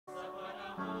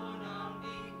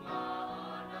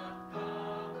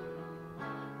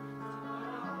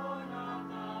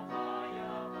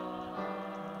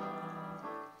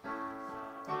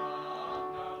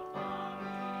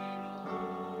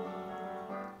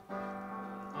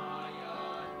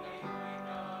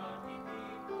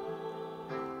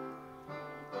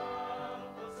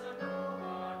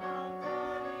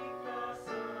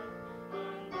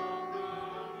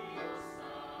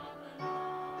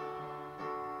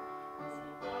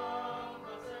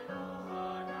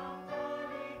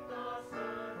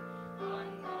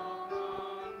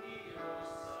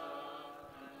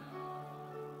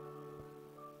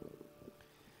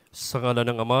Sa ngalan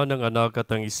ng Ama, ng Anak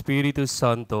at ng Espiritu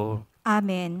Santo.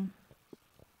 Amen.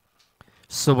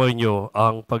 Sumainyo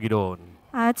ang Panginoon.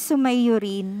 At sumaiyo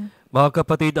rin. Mga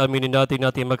kapatid, aminin natin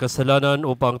ating makasalanan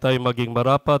upang tayo maging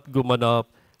marapat gumanap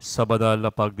sa banal na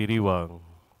pagdiriwang.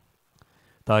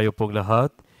 Tayo pong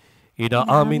lahat,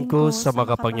 inaamin ko sa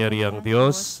makapangyarihang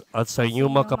Diyos at sa inyo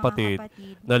mga kapatid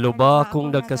na lubha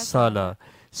akong nagkasala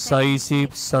sa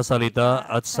isip, sa salita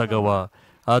at sa gawa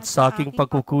at sa aking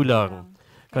pagkukulang.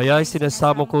 Kaya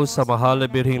sinasamo ko sa mahal na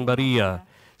Birhen Maria,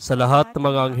 sa lahat ng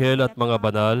mga anghel at mga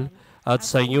banal, at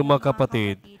sa inyo mga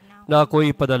kapatid, na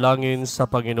ako'y ipadalangin sa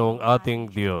Panginoong ating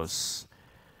Diyos.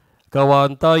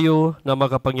 Kawaan tayo na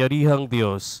makapangyarihang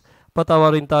Diyos,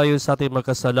 patawarin tayo sa ating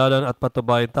makasalanan at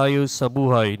patubayan tayo sa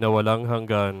buhay na walang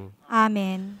hanggan.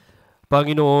 Amen.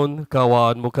 Panginoon,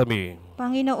 kawaan mo kami.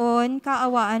 Panginoon,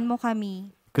 kaawaan mo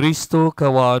kami. Kristo,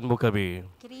 kawaan mo kami.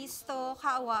 Kristo,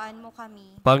 kaawaan mo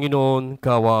kami. Panginoon,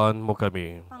 kawaan mo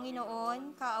kami.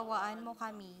 Panginoon, kaawaan mo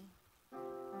kami.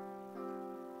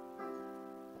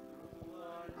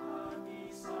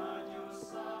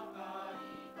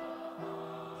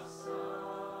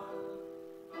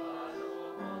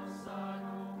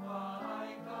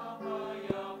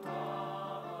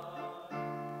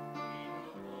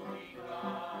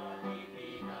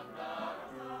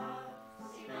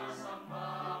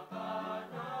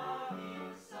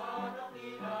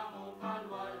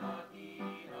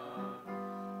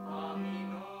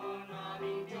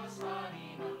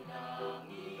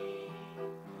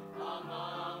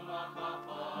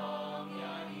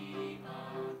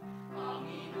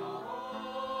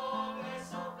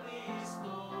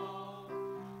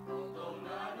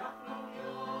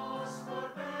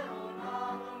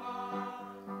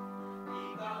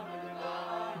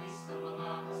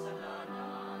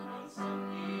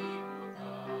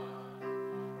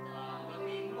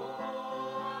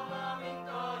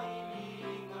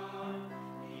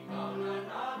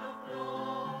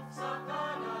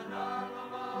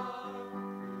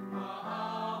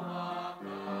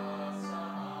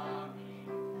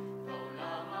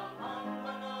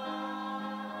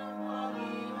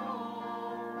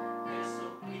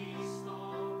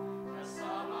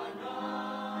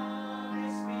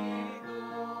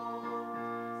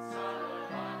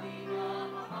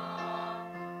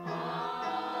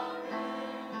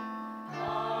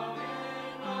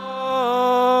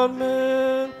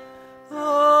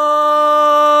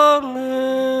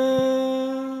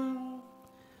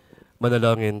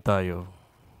 Manalangin tayo.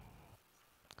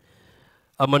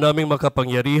 Ama naming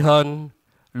makapangyarihan,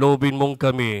 loobin mong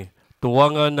kami,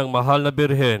 tuwangan ng mahal na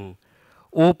Birhen,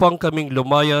 upang kaming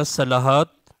lumaya sa lahat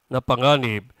na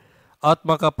panganib at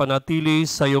makapanatili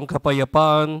sa iyong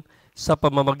kapayapaan sa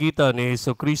pamamagitan ni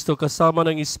Jesucristo kasama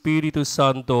ng Espiritu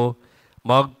Santo,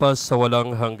 magpas sa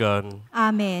walang hanggan.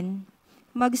 Amen.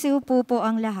 Magsiupo po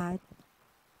ang lahat.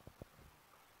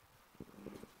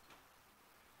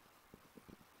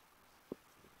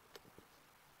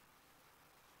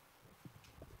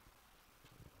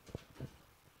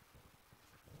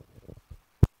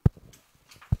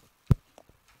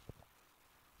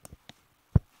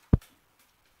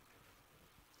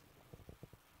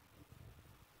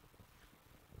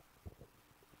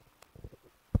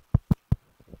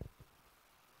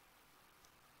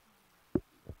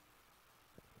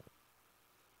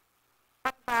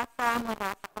 Pagbasa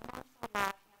mula sa unang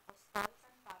sulat ng Apostol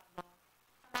San Pablo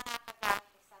sa mga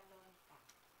taga-Tesalonika.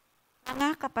 Mga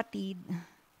kapatid,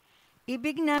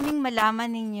 ibig naming malaman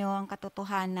ninyo ang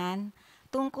katotohanan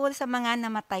tungkol sa mga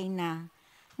namatay na,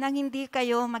 nang hindi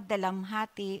kayo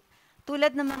magdalamhati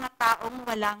tulad ng mga taong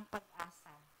walang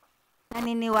pag-asa.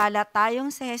 Naniniwala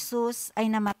tayong si Hesus ay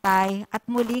namatay at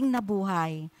muling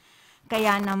nabuhay.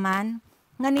 Kaya naman,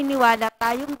 naniniwala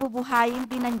tayong bubuhayin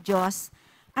din ng Diyos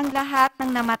ang lahat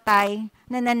ng namatay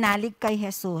na nanalig kay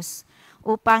Hesus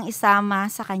upang isama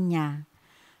sa Kanya.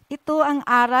 Ito ang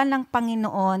aral ng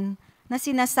Panginoon na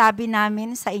sinasabi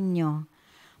namin sa inyo.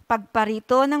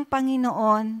 Pagparito ng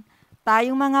Panginoon,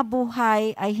 tayong mga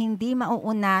buhay ay hindi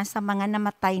mauuna sa mga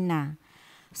namatay na.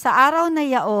 Sa araw na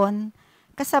yaon,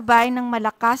 kasabay ng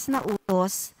malakas na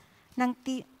utos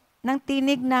ng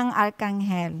tinig ng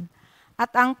arkanghel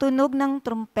at ang tunog ng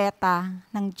trumpeta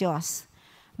ng Diyos.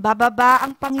 Bababa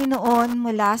ang Panginoon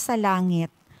mula sa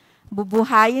langit.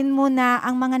 Bubuhayin muna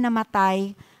ang mga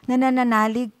namatay na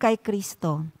nananalig kay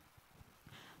Kristo.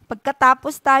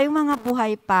 Pagkatapos tayong mga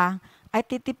buhay pa, ay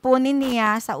titipunin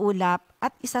niya sa ulap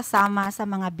at isasama sa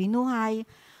mga binuhay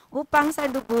upang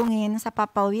salubungin sa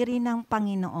papawirin ng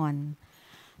Panginoon.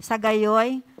 Sa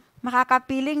gayoy,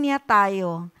 makakapiling niya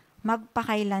tayo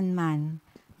magpakailanman.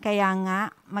 Kaya nga,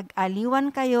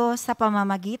 mag-aliwan kayo sa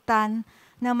pamamagitan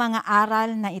ng mga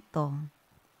aral na ito.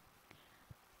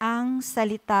 Ang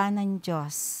salita ng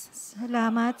Diyos.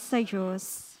 Salamat sa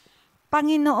Diyos.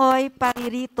 Panginooy,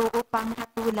 paririto upang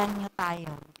hatulan niyo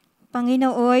tayo.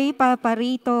 Panginooy,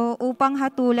 paparito upang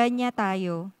hatulan niya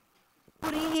tayo.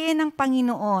 Purihin ang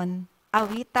Panginoon,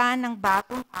 awitan ng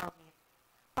bagong awit.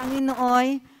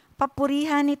 Panginooy,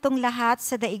 papurihan itong lahat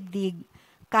sa daigdig,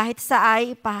 kahit sa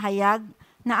ay ipahayag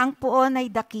na ang puon ay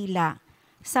dakila.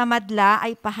 Sa madla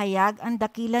ay pahayag ang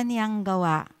dakila niyang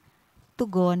gawa.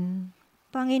 Tugon.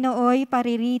 Panginooy,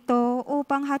 paririto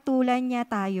upang hatulan niya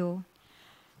tayo.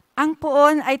 Ang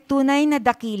puon ay tunay na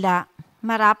dakila,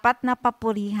 marapat na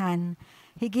papurihan.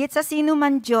 Higit sa sino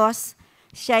man Diyos,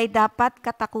 siya ay dapat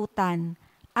katakutan.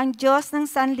 Ang Diyos ng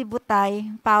sanlibutay,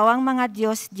 pawang mga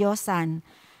Diyos-Diyosan.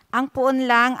 Ang puon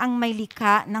lang ang may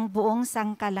likha ng buong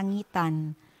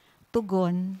sangkalangitan.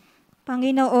 Tugon.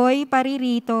 Panginooy,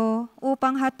 paririto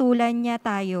upang hatulan niya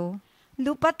tayo.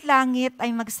 Lupa't langit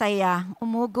ay magsaya,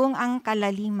 umugong ang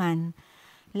kalaliman.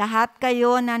 Lahat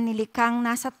kayo na nilikhang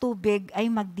nasa tubig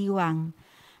ay magdiwang.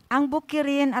 Ang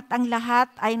bukirin at ang lahat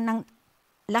ng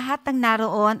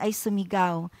naroon ay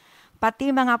sumigaw.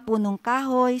 Pati mga punong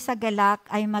kahoy sa galak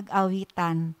ay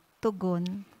mag-awitan.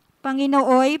 Tugon.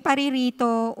 Panginooy,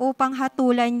 paririto upang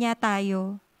hatulan niya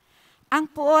tayo. Ang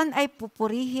puon ay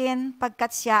pupurihin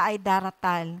pagkat siya ay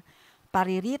daratal.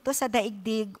 Paririto sa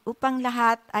daigdig upang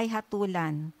lahat ay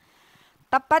hatulan.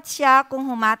 Tapat siya kung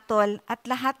humatol at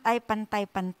lahat ay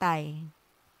pantay-pantay.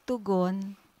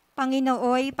 Tugon.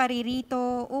 Panginooy,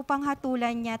 paririto upang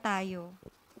hatulan niya tayo.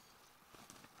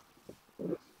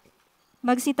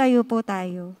 Magsitayo po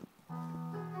tayo.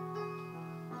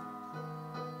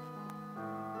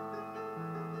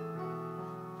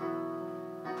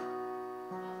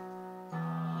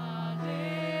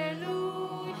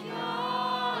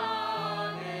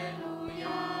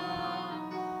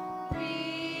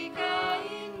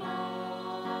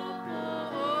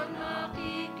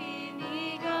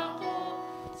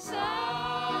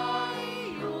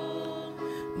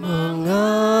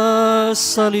 Mga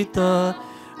salita,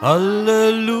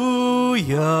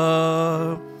 Hallelujah,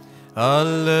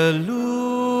 Hallelujah,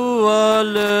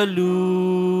 Hallelujah.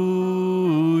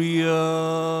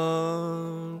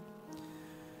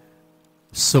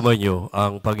 Sumainyo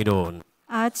ang Panginoon.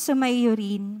 At sumaiyo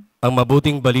rin. Ang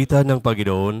mabuting balita ng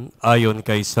Panginoon ayon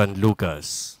kay San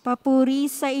Lucas. Papuri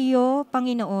sa iyo,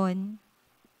 Panginoon.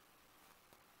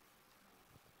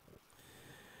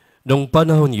 Noong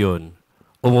panahon yon,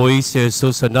 umuwi si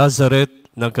Hesus sa Nazaret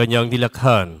ng kanyang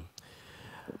nilakhan.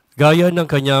 Gaya ng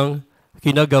kanyang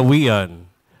kinagawian,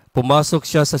 pumasok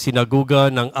siya sa sinaguga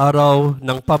ng araw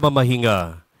ng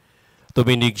pamamahinga.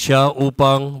 Tuminig siya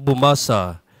upang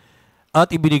bumasa at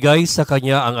ibinigay sa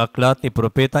kanya ang aklat ni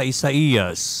Propeta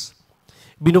Isaías.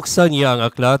 Binuksan niya ang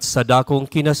aklat sa dakong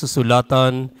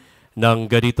kinasusulatan ng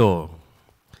ganito.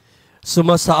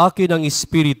 Sumasa akin ang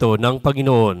Espiritu ng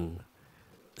Panginoon,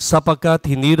 sapagkat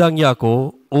hinirang niya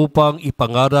ako upang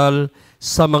ipangaral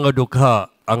sa mga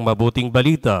dukha ang mabuting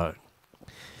balita.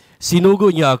 Sinugo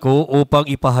niya ako upang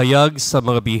ipahayag sa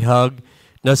mga bihag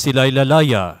na sila'y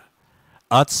lalaya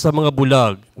at sa mga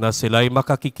bulag na sila'y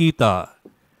makakikita,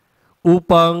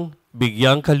 upang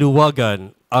bigyang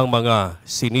kaluwagan ang mga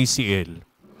sinisiil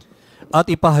at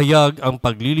ipahayag ang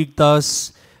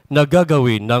pagliligtas na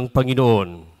gagawin ng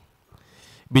Panginoon.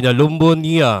 Binalumbon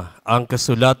niya ang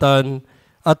kasulatan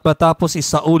at matapos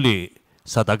isauli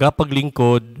sa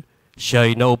tagapaglingkod,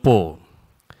 siya'y naupo.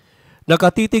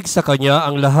 Nakatitig sa kanya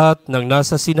ang lahat ng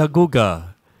nasa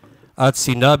sinaguga at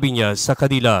sinabi niya sa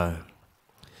kanila,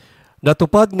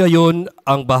 natupad ngayon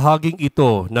ang bahaging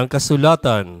ito ng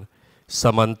kasulatan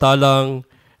samantalang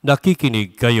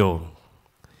nakikinig kayo.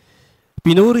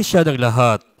 Pinuri siya ng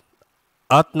lahat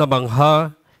at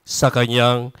namangha sa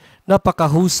kanyang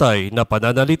napakahusay na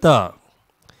pananalita.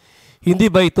 Hindi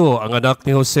ba ito ang anak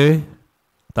ni Jose?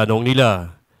 Tanong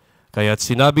nila. Kaya't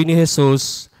sinabi ni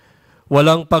Hesus,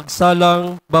 walang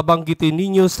pagsalang babanggitin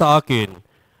ninyo sa akin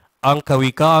ang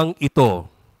kawikaang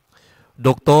ito.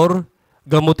 Doktor,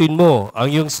 gamutin mo ang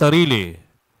iyong sarili.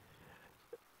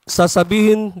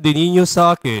 Sasabihin din ninyo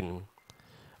sa akin,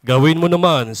 gawin mo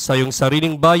naman sa iyong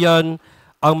sariling bayan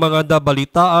ang mga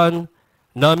nabalitaan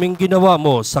naming ginawa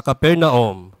mo sa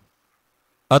Capernaum.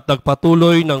 At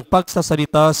nagpatuloy ng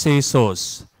pagsasalita si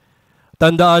Hesus.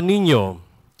 Tandaan ninyo,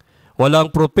 walang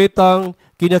propetang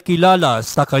kinakilala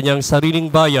sa kanyang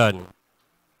sariling bayan.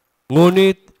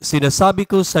 Ngunit sinasabi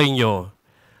ko sa inyo,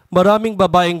 maraming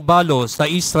babaeng balo sa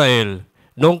Israel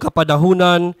noong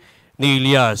kapanahunan ni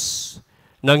Elias,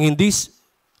 nang hindi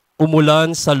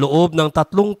umulan sa loob ng 3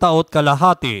 taon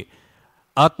kalahati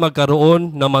at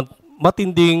magkaroon ng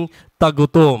matinding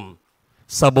tagutom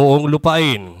sa buong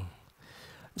lupain.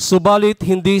 Subalit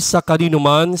hindi sa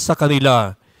kaninuman sa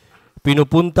kanila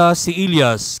pinupunta si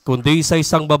Elias, kundi sa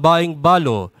isang babaeng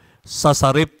balo sa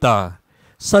Sarepta,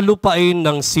 sa lupain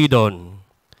ng Sidon.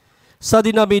 Sa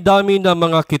dinami-dami ng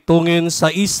mga kitungin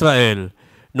sa Israel,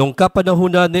 nung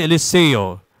kapanahunan ni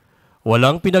Eliseo,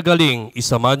 walang pinagaling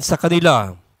isa man sa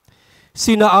kanila.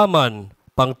 Si Naaman,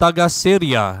 pang taga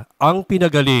Syria, ang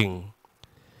pinagaling.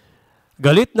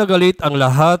 Galit na galit ang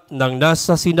lahat ng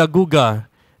nasa sinaguga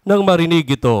nang marinig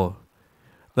ito.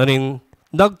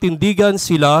 Nagtindigan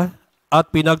sila at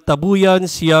pinagtabuyan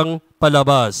siyang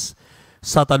palabas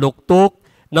sa taluktok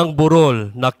ng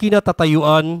burol na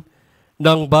kinatatayuan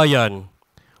ng bayan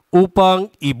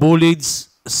upang ibulid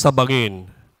sa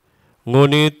bangin.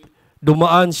 Ngunit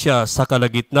dumaan siya sa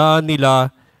kalagitnaan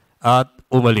nila at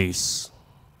umalis.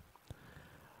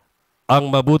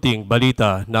 Ang mabuting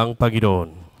balita ng Panginoon.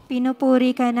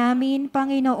 Pinupuri ka namin,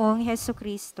 Panginoong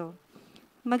Hesukristo.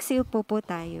 Magsiupo po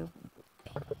tayo.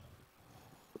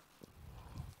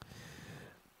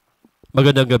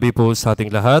 Magandang gabi po sa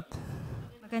ating lahat.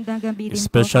 Magandang gabi din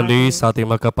Especially po, Father. sa ating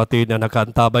mga kapatid na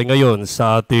nakaantabay ngayon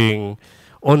sa ating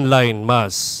online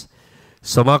mass.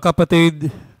 So mga kapatid,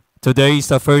 today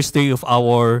is the first day of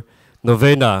our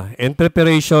Nobena in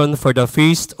preparation for the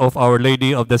feast of Our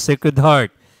Lady of the Sacred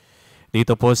Heart.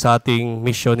 Dito po sa ating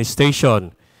mission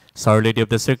station sa Our Lady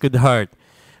of the Sacred Heart.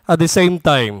 At the same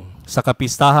time, sa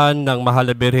kapistahan ng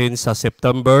Mahal na Birhen sa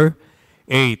September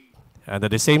 8. And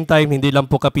at the same time, hindi lang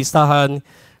po kapistahan,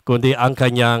 kundi ang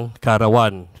kanyang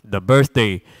karawan, the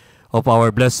birthday of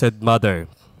our Blessed Mother.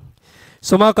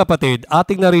 So mga kapatid,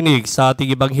 ating narinig sa ating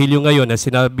Ebanghelyo ngayon na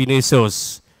sinabi ni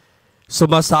Hesus,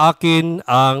 sumasa akin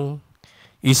ang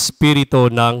Espiritu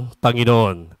ng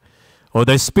Panginoon. O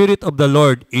the Spirit of the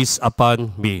Lord is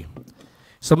upon me.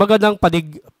 So magandang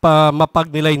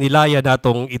mapagnilay-nilaya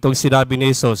natong itong sinabi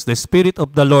ni Hesus, the Spirit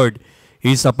of the Lord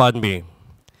is upon me.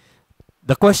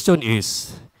 The question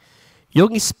is,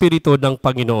 yung Espiritu ng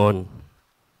Panginoon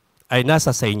ay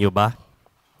nasa sa inyo ba?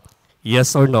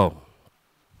 Yes or no?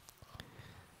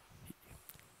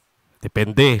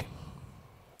 Depende.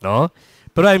 No?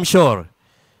 Pero I'm sure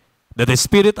that the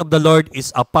Spirit of the Lord is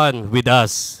upon with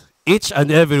us, each and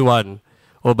every one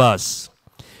of us.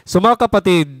 So mga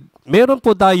kapatid, meron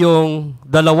po tayong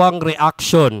dalawang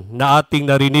reaction na ating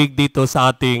narinig dito sa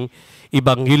ating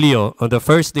Ebanghelyo on the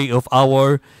first day of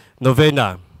our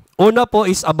Novena. Una po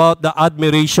is about the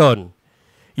admiration,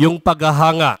 yung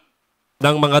paghahanga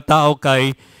ng mga tao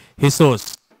kay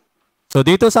Hesus. So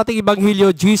dito sa ating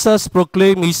Ebanghelyo, Jesus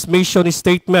proclaimed His mission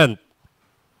statement.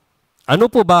 Ano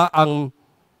po ba ang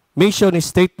mission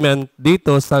statement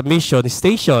dito sa mission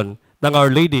station ng Our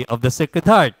Lady of the Sacred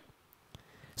Heart?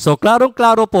 So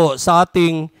klarong-klaro po sa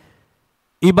ating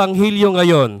Ebanghelyo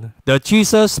ngayon that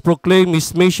Jesus proclaimed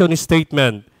His mission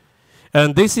statement.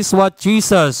 And this is what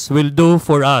Jesus will do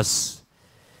for us.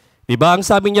 Diba? Ang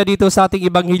sabi niya dito sa ating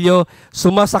Ebanghelyo,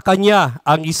 sumasa Kanya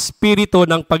ang Espiritu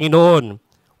ng Panginoon.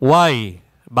 Why?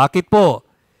 Bakit po?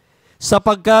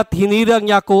 Sapagkat hinirang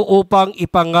niya ko upang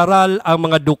ipangaral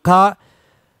ang mga dukha,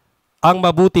 ang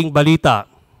mabuting balita.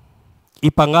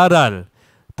 Ipangaral,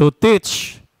 to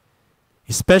teach,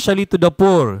 especially to the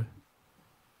poor,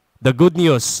 the good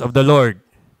news of the Lord.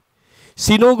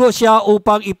 Sinugo siya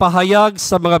upang ipahayag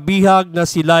sa mga bihag na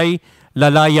sila'y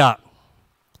lalaya,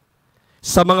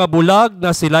 sa mga bulag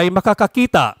na sila'y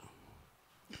makakakita,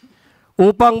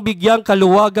 upang bigyang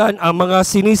kaluwagan ang mga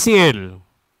sinisiil,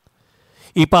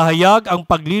 ipahayag ang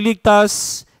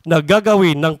pagliligtas na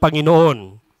gagawin ng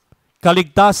Panginoon,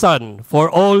 kaligtasan for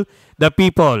all the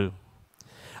people,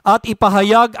 at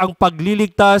ipahayag ang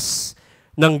pagliligtas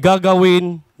ng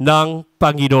gagawin ng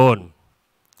Panginoon.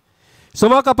 So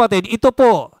mga kapatid, ito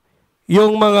po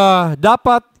yung mga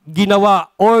dapat ginawa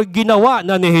or ginawa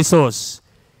na ni Hesus.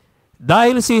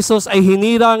 Dahil si Hesus ay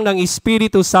hinirang ng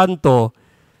Espiritu Santo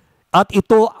at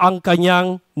ito ang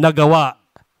kanyang nagawa.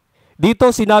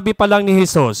 Dito sinabi pa lang ni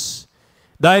Hesus,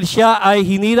 dahil siya ay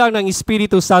hinirang ng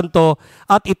Espiritu Santo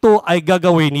at ito ay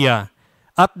gagawin niya.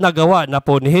 At nagawa na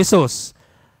po ni Hesus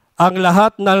ang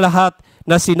lahat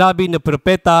na sinabi ni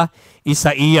Propeta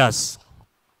Isaías.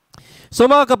 So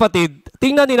mga kapatid,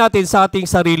 tingnan din natin sa ating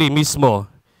sarili mismo.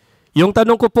 Yung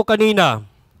tanong ko po kanina,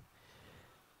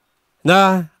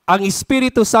 na ang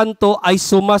Espiritu Santo ay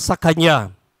sumasa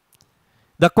Kanya.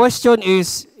 The question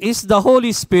is the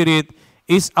Holy Spirit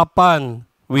is upon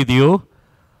with you?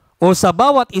 O sa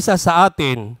bawat isa sa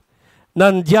atin,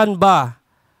 nandyan ba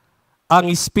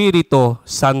ang Espiritu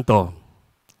Santo?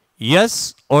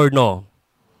 Yes or no?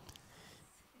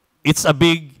 It's a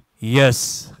big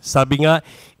yes. Sabi nga,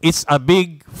 It's a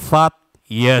big fat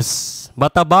yes.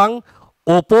 Matabang,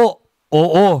 opo,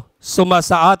 oo.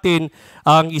 Sumasa atin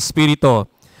ang Espiritu.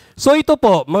 So ito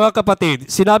po, mga kapatid,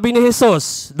 sinabi ni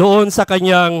Hesus doon sa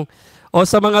kanyang o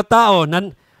sa mga tao na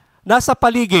nasa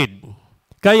paligid.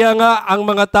 Kaya nga ang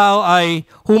mga tao ay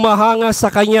humahanga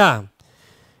sa kanya.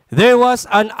 There was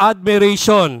an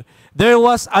admiration. There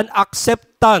was an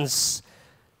acceptance.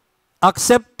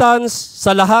 Acceptance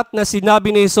sa lahat na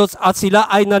sinabi ni Hesus at sila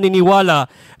ay naniniwala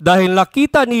dahil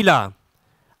nakita nila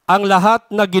ang lahat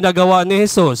na ginagawa ni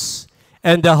Hesus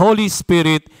and the Holy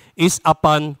Spirit is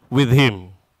upon with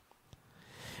him.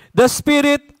 The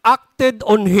Spirit acted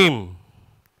on him.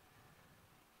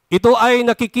 Ito ay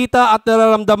nakikita at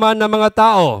nararamdaman ng mga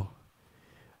tao.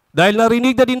 Dahil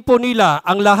narinig na din po nila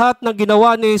ang lahat ng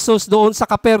ginawa ni Hesus doon sa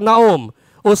Capernaum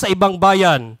o sa ibang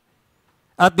bayan.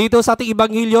 At dito sa ating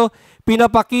Ebanghelyo,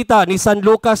 pinapakita ni San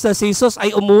Lucas na si Hesus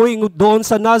ay umuwi doon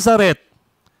sa Nazareth,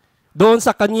 doon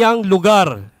sa kanyang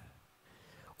lugar,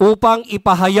 upang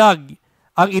ipahayag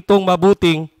ang itong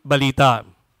mabuting balita.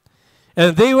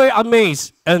 And they were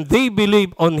amazed and they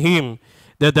believed on him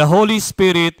that the Holy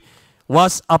Spirit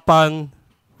was upon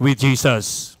with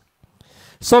Jesus.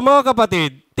 So mga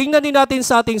kapatid, tingnan din natin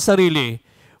sa ating sarili.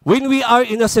 When we are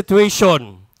in a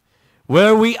situation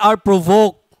where we are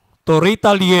provoked to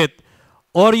retaliate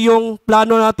or yung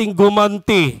plano nating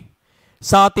gumanti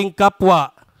sa ating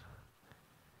kapwa,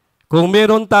 kung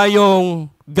meron tayong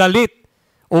galit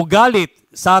o galit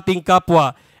sa ating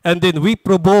kapwa and then we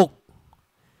provoke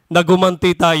na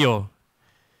gumanti tayo,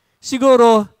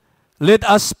 siguro, let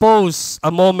us pause a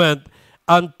moment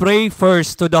and pray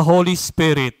first to the Holy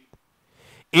Spirit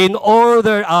in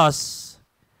order us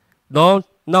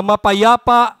na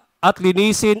mapayapa at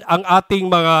linisin ang ating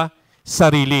mga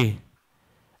sarili,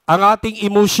 ang ating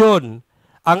emosyon,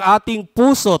 ang ating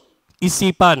puso't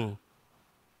isipan,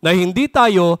 na hindi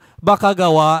tayo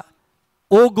makagawa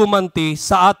o gumanti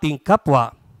sa ating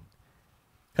kapwa.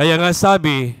 Kaya nga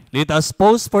sabi, let us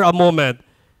pause for a moment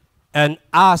and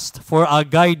ask for a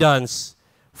guidance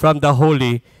from the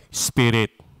Holy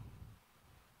Spirit.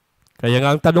 Kaya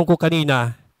nga ang tanong ko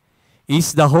kanina,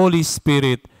 is the Holy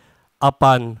Spirit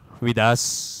upon with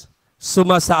us?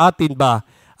 Sumasa atin ba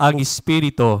ang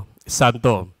Espiritu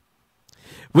Santo?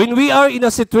 When we are in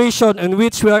a situation in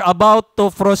which we are about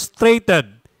to frustrated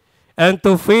and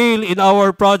to fail in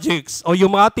our projects o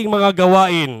yung ating mga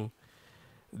gawain,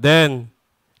 then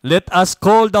let us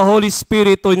call the Holy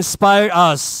Spirit to inspire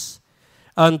us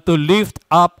and to lift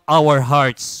up our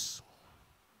hearts.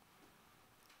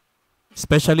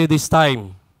 Especially this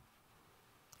time,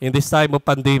 in this time of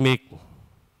pandemic.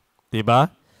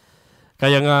 Diba?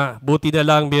 Kaya nga, buti na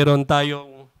lang meron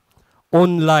tayong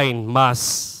online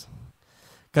mass.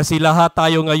 Kasi lahat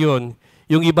tayo ngayon,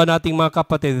 yung iba nating mga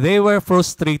kapatid, they were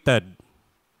frustrated.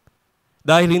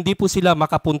 Dahil hindi po sila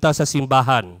makapunta sa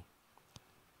simbahan.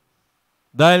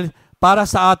 Dahil para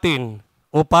sa atin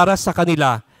o para sa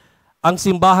kanila, ang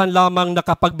simbahan lamang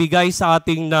nakapagbigay sa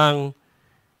ating ng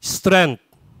strength,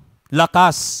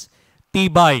 lakas,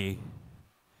 tibay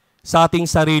sa ating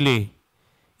sarili.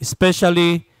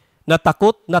 Especially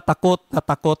natakot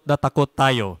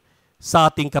tayo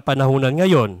sa ating kapanahunan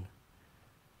ngayon.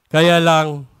 Kaya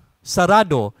lang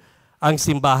sarado ang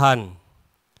simbahan.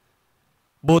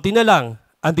 Buti na lang,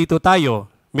 andito tayo,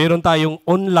 meron tayong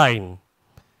online,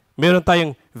 meron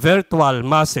tayong virtual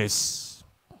masses.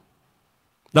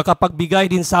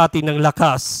 Nakapagbigay din sa atin ng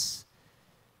lakas.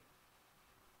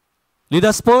 Let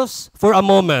us pause for a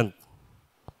moment.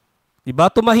 Diba?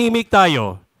 Tumahimik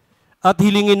tayo at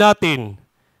hilingin natin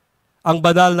ang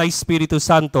banal na Espiritu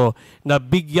Santo na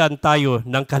bigyan tayo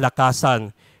ng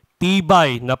kalakasan,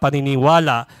 tibay na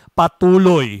paniniwala,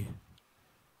 patuloy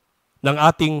ng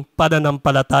ating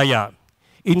pananampalataya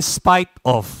in spite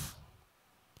of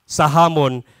sa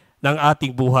hamon ng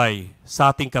ating buhay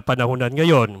sa ating kapanahunan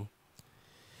ngayon.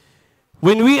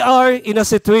 When we are in a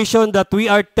situation that we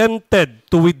are tempted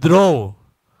to withdraw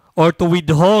or to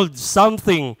withhold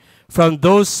something from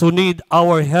those who need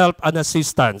our help and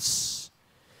assistance,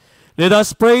 let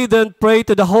us pray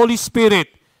to the Holy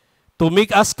Spirit to make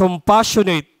us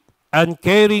compassionate and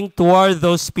caring toward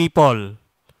those people.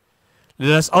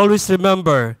 Let us always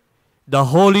remember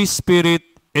the Holy Spirit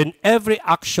in every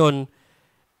action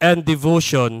and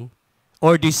devotion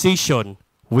or decision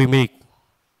we make.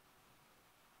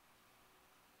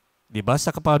 Diba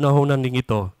sa kapanahonan ng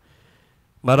ito,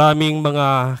 maraming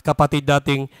mga kapatid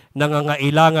dating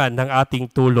nangangailangan ng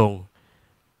ating tulong,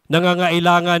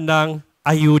 nangangailangan ng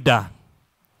ayuda.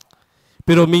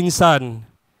 Pero minsan,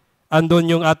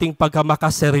 andun yung ating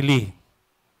pagkamakasarili.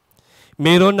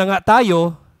 Meron na nga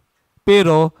tayo,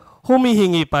 pero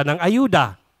humihingi pa ng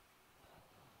ayuda.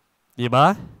 Di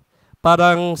ba?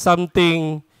 Parang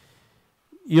something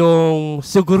yung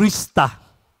sigurista.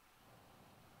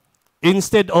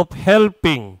 Instead of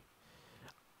helping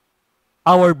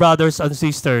our brothers and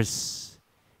sisters,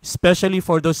 especially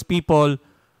for those people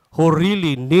who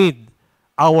really need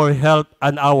our help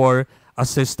and our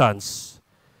assistance.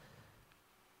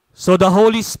 So the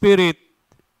Holy Spirit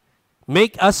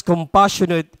make us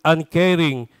compassionate and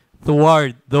caring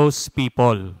toward those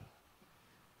people.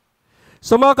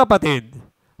 So mga kapatid,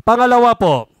 pangalawa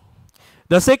po,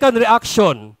 the second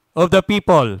reaction of the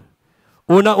people.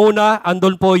 Una-una,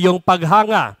 andun po yung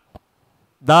paghanga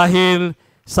dahil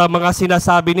sa mga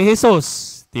sinasabi ni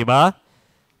Hesus, di ba?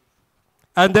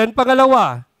 And then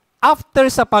pangalawa, after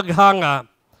sa paghanga,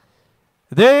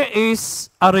 there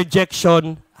is a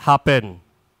rejection happen.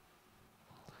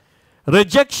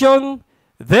 Rejection,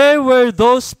 there were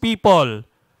those people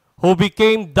who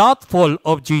became doubtful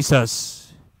of Jesus.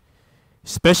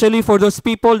 Especially for those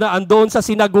people na andon sa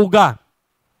sinagoga.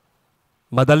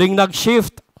 Madaling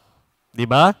nag-shift. Di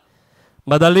ba?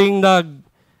 Madaling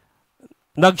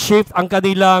nag-shift ang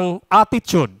kanilang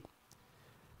attitude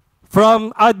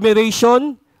from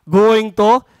admiration going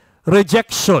to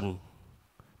rejection.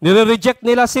 Nire-reject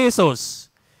nila si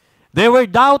Jesus. They were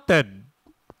doubted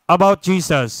about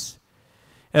Jesus.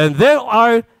 And there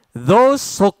are those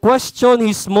who question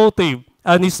His motive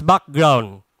and His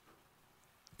background.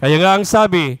 Kaya nga ang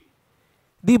sabi,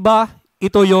 di ba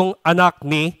ito yung anak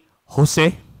ni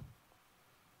Jose?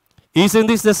 Isn't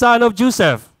this the son of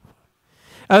Joseph?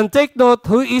 And take note,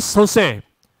 who is Jose?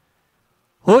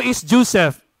 Who is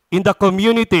Joseph in the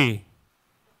community?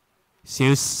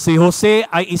 Si Jose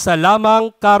ay isa lamang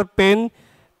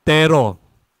karpentero.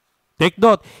 Take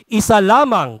note, isa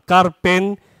lamang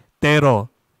karpentero.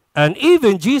 And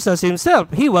even Jesus himself,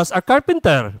 he was a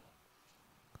carpenter.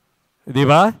 Di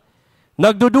ba?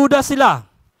 Nagdududa sila.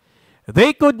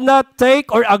 They could not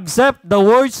take or accept the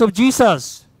words of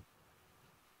Jesus.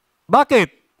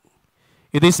 Bakit?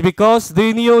 It is because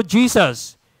they knew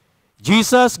Jesus.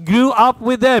 Jesus grew up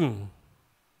with them.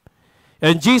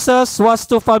 And Jesus was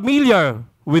too familiar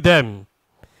with them.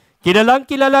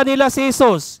 Kilalang-kilala nila si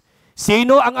Jesus.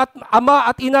 Sino ang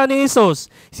ama at ina ni Jesus?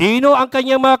 Sino ang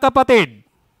kanyang mga kapatid?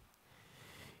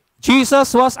 Jesus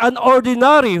was an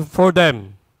ordinary for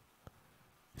them.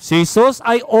 Si Jesus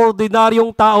ay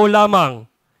ordinaryong tao lamang.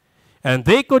 And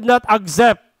they could not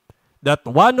accept that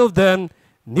one of them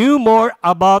knew more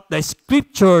about the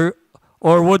scripture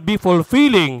or would be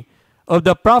fulfilling of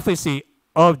the prophecy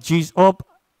of Jesus, of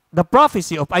the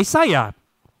prophecy of Isaiah.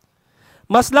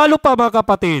 Mas lalo pa mga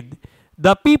kapatid,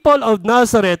 the people of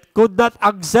Nazareth could not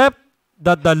accept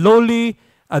that the lowly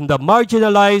and the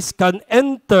marginalized can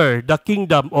enter the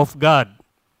kingdom of God.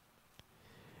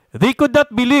 They could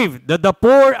not believe that the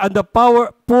poor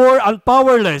and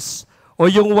powerless o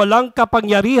yung walang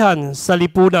kapangyarihan sa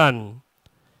lipunan,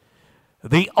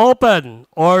 the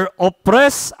open or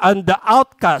oppressed and the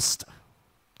outcast,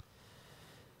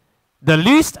 the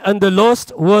least and the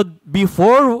lost would be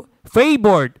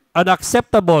favored and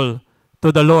acceptable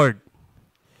to the Lord.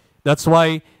 That's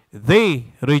why they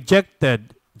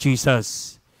rejected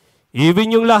Jesus.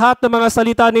 Even yung lahat ng mga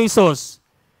salita ni Jesus,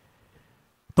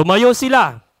 tumayo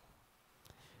sila.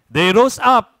 They rose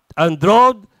up and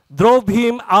drove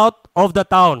him out of the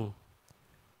town.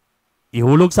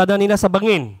 Ihulog sana nila sa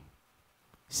bangin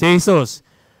si Jesus.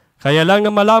 Kaya lang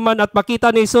na malaman at makita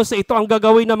ni Jesus, ito ang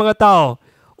gagawin ng mga tao,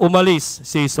 umalis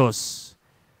si Jesus.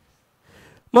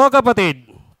 Mga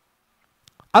kapatid,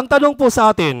 ang tanong po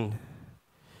sa atin,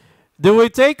 do we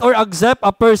take or accept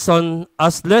a person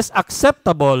as less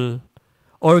acceptable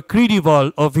or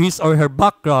credible of his or her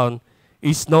background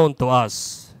is known to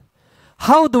us?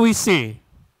 How do we see?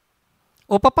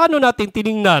 O paano natin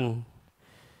tiningnan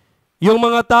yung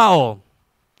mga tao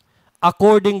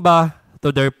according ba to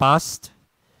their past,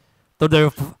 to their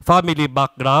family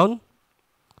background,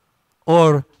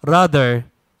 or rather,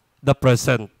 the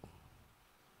present?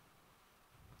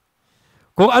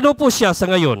 Kung ano po siya sa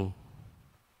ngayon,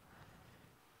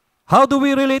 how do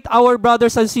we relate our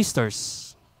brothers and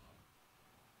sisters?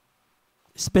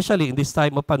 Especially in this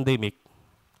time of pandemic.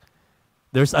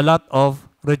 There's a lot of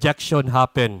rejection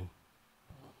happen.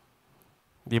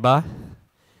 Di ba?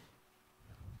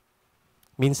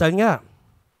 Minsan nga,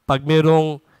 pag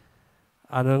merong,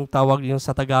 anong tawag yung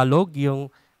sa Tagalog,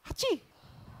 yung, hachi,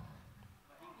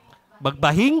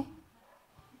 bagbahing,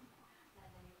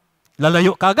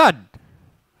 lalayo kagad.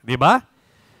 Di ba?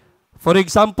 For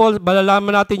example,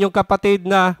 malalaman natin yung kapatid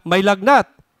na may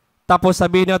lagnat. Tapos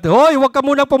sabihin natin, hoy, huwag ka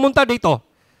muna pumunta dito.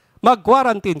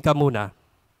 Mag-quarantine ka muna.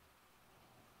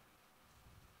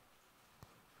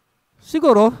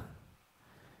 Siguro,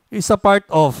 is a part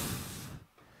of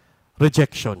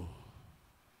rejection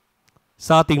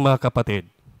sa ating mga kapatid.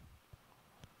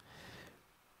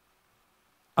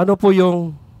 Ano po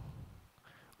yung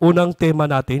unang tema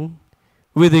natin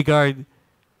with regard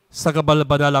sa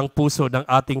kabalbanalang puso ng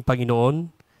ating Panginoon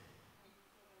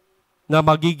na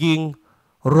magiging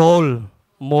role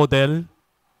model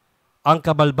ang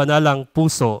kabalbanalang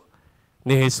puso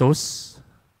ni Hesus?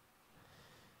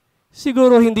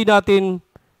 Siguro hindi natin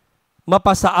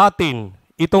mapasa atin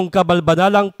itong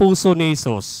kabalbanalang puso ni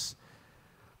Hesus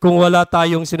kung wala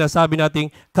tayong sinasabi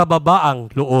nating kababaang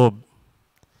loob.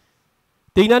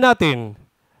 Tingnan natin,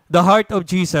 the heart of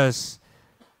Jesus,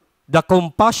 the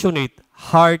compassionate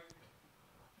heart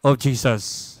of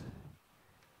Jesus.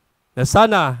 Na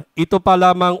sana ito pa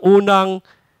lamang unang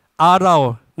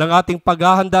araw ng ating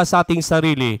paghahanda sa ating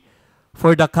sarili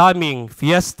for the coming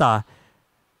fiesta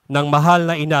ng mahal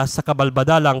na ina sa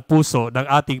kabalbadalang puso ng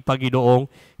ating Panginoong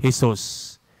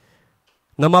Hesus.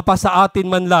 Na mapasa atin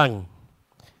man lang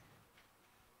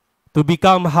to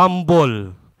become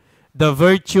humble, the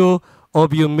virtue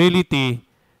of humility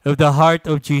of the heart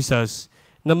of Jesus,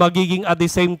 na magiging at the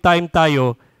same time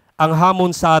tayo, ang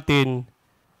hamon sa atin,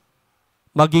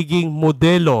 magiging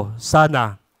modelo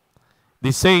sana,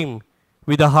 the same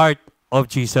with the heart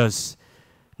of Jesus,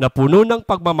 na puno ng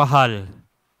pagmamahal,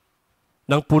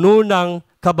 ng puno ng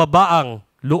kababaang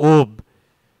loob,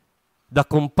 the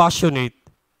compassionate,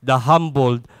 the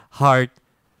humbled heart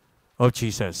of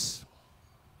Jesus.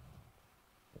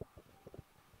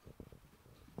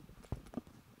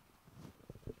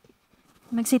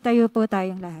 Magsitayo po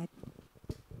tayong lahat.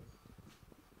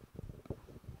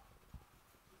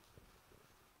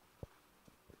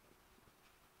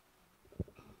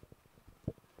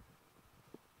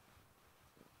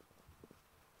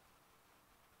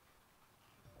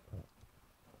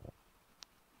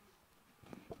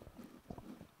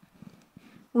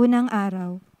 Unang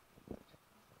araw.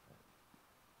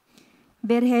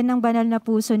 Birhen ng banal na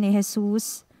puso ni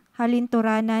Hesus,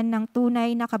 halinturanan ng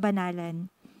tunay na kabanalan.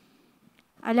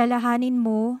 Alalahanin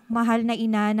mo, mahal na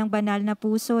ina ng banal na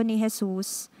puso ni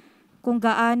Hesus, kung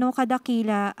gaano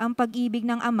kadakila ang pag-ibig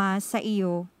ng Ama sa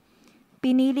iyo.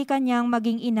 Pinili kanyang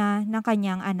maging ina ng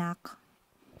kanyang anak.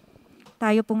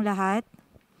 Tayo pong lahat.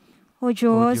 O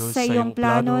Diyos, sa iyong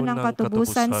plano ng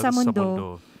katubusan sa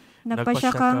mundo, nagpasya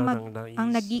kang ang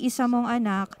nag-iisa mong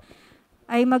anak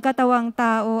ay magkatawang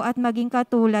tao at maging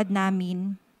katulad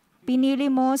namin.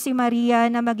 Pinili mo si Maria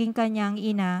na maging kanyang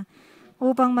ina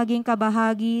upang maging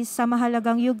kabahagi sa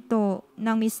mahalagang yugto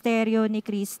ng misteryo ni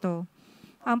Kristo.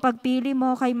 Ang pagpili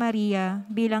mo kay Maria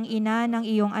bilang ina ng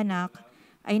iyong anak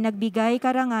ay nagbigay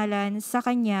karangalan sa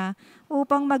kanya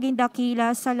upang maging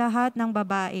dakila sa lahat ng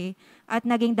babae at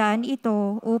naging daan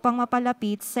ito upang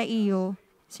mapalapit sa iyo,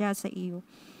 siya sa iyo.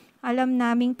 Alam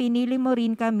naming pinili mo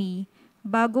rin kami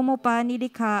bago mo pa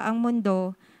nilikha ang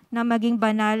mundo na maging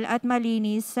banal at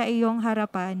malinis sa iyong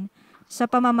harapan sa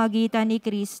pamamagitan ni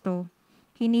Kristo.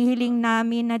 Hinihiling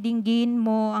namin na dinggin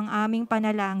mo ang aming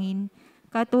panalangin.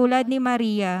 Katulad ni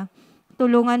Maria,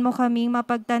 tulungan mo kaming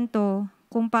mapagtanto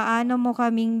kung paano mo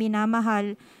kaming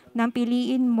minamahal nang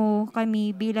piliin mo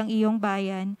kami bilang iyong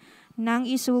bayan nang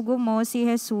isugo mo si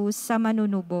Hesus sa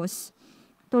manunubos.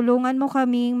 Tulungan mo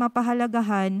kaming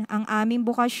mapahalagahan ang aming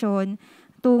bukasyon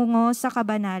tungo sa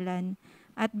kabanalan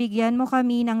at bigyan mo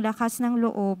kami ng lakas ng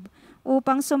loob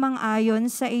upang sumang-ayon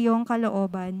sa iyong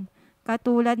kalooban,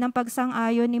 katulad ng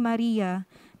pagsang-ayon ni Maria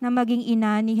na maging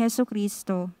ina ni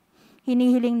Hesukristo.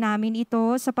 Hinihiling namin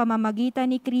ito sa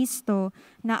pamamagitan ni Kristo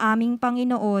na aming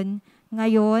Panginoon,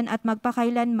 ngayon at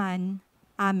magpakailanman.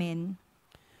 Amen.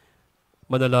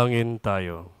 Manalangin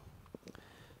tayo.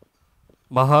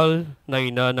 Mahal na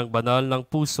ina ng banal ng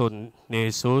puso ni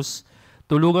Hesus,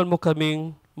 tulungan mo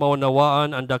kaming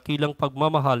maunawaan ang dakilang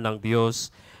pagmamahal ng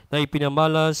Diyos na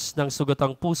ipinamalas ng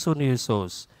sugatang puso ni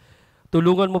Hesus.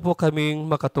 Tulungan mo po kaming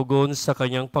makatugon sa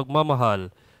kanyang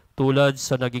pagmamahal tulad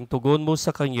sa naging tugon mo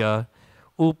sa kanya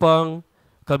upang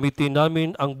kamitin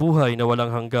namin ang buhay na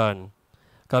walang hanggan.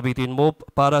 Kamitin mo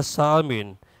para sa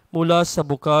amin mula sa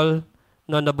bukal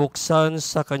na nabuksan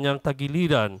sa kanyang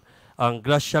tagiliran ang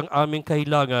grasyang aming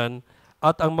kailangan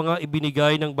at ang mga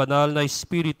ibinigay ng banal na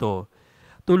Espiritu.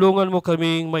 Tulungan mo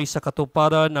kaming may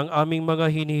sakatuparan ang aming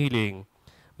mga hinihiling.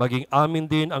 Maging amin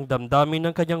din ang damdamin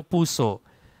ng kanyang puso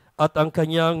at ang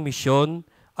kanyang misyon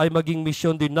ay maging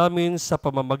misyon din namin sa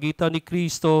pamamagitan ni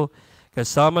Kristo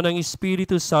kasama ng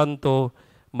Espiritu Santo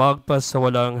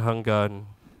magpasawalang hanggan.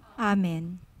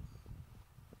 Amen.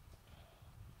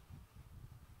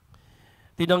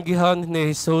 Tinanggihan ni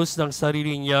Hesus ng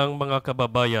sarili niyang mga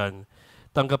kababayan.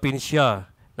 Tanggapin siya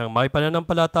ng may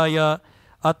pananampalataya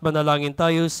at manalangin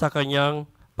tayo sa kanyang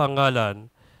pangalan.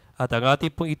 At ang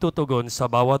ating pong itutugon sa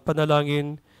bawat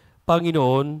panalangin,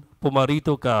 Panginoon,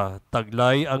 pumarito ka,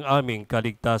 taglay ang aming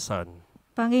kaligtasan.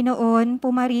 Panginoon,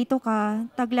 pumarito ka,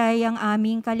 taglay ang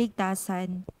aming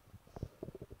kaligtasan.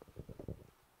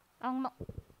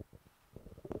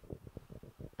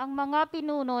 Ang mga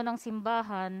pinuno ng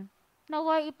simbahan,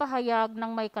 naway ipahayag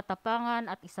ng may katapangan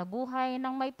at isabuhay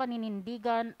ng may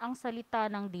paninindigan ang salita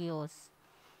ng Diyos.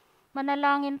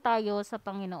 Manalangin tayo sa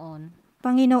Panginoon.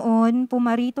 Panginoon,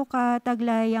 pumarito ka,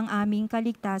 taglay ang aming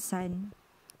kaligtasan.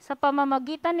 Sa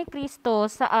pamamagitan ni Kristo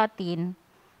sa atin,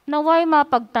 naway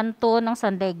mapagtanto ng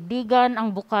sandaigdigan ang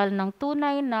bukal ng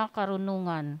tunay na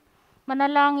karunungan.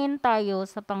 Manalangin tayo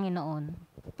sa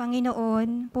Panginoon.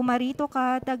 Panginoon, pumarito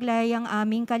ka, taglay ang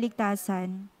aming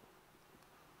kaligtasan.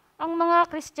 Ang mga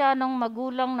Kristiyanong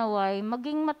magulang naway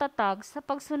maging matatag sa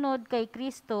pagsunod kay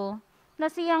Kristo na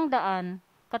siyang daan,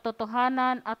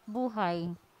 katotohanan at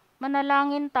buhay.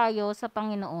 Manalangin tayo sa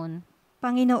Panginoon.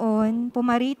 Panginoon,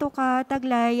 pumarito ka,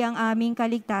 taglay ang aming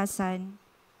kaligtasan.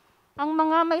 Ang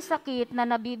mga may sakit na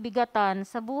nabibigatan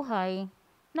sa buhay,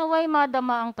 naway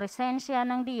madama ang presensya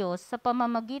ng Diyos sa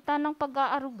pamamagitan ng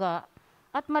pag-aaruga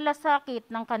at malasakit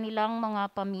ng kanilang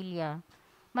mga pamilya.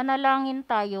 Manalangin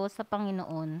tayo sa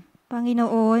Panginoon.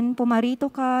 Panginoon, pumarito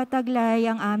ka, taglay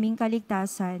ang aming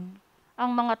kaligtasan.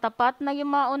 Ang mga tapat na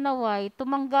yumao naway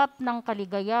tumanggap ng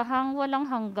kaligayahang walang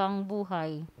hanggang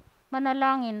buhay.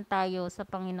 Manalangin tayo sa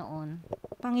Panginoon.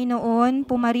 Panginoon,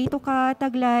 pumarito ka,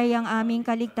 taglay ang aming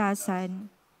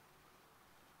kaligtasan.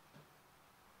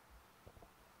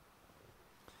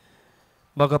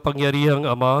 Makapangyarihang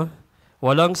Ama,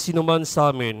 walang sinuman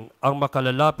sa amin ang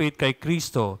makalalapit kay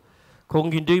Kristo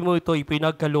kung hindi mo ito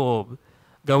ipinagkaloob.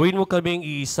 Gawin mo kaming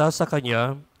iisa sa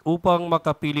Kanya upang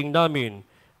makapiling namin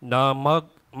na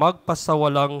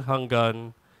magpasawalang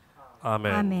hanggan.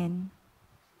 Amen. Amen.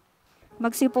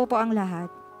 Magsipo po ang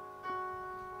lahat.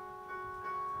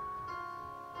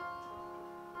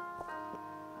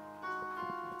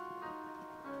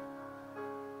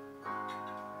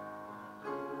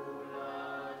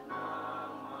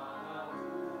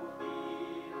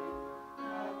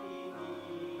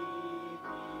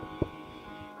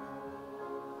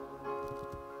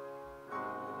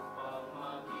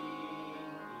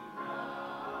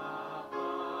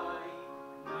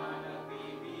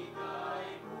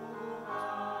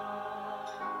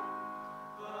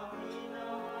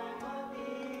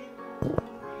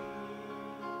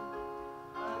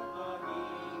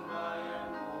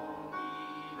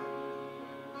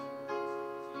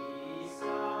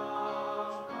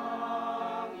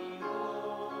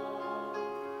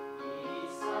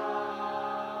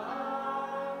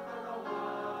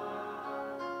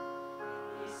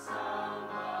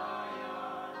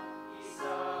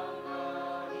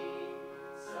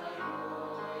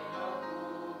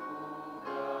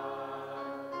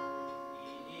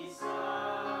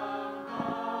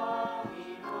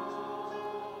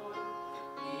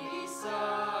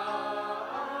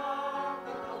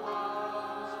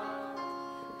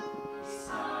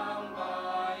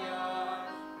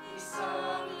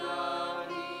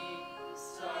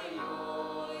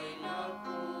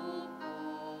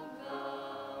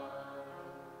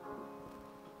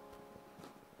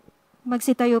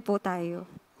 Magsitayo po tayo.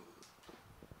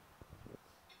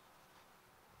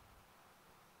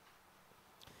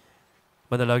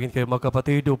 Manalangin kayo mga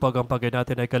kapatid upang ang pagay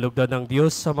natin ay kalugdan ng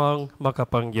Diyos sa mga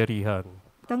makapangyarihan.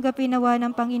 Tanggapin nawa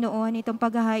ng Panginoon itong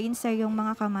paghahain sa iyong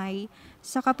mga kamay,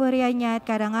 sa kapurihan niya at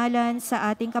karangalan,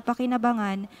 sa ating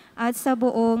kapakinabangan at sa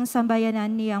buong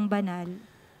sambayanan niyang banal.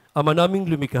 Ama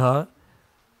naming lumikha,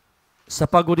 sa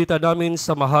pagudita namin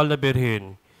sa mahal na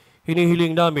Birhen,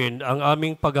 hinihiling namin ang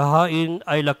aming paghahain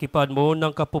ay lakipan mo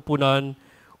ng kapupunan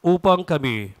upang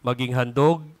kami maging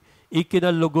handog,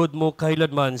 ikinalugod mo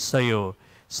kailanman sa iyo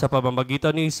sa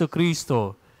pamamagitan ni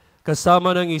Jesucristo,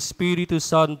 kasama ng Espiritu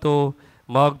Santo,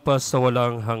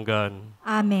 magpasawalang hanggan.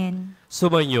 Amen.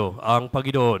 Sumainyo ang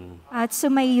Panginoon. At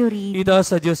sumaiyo rin.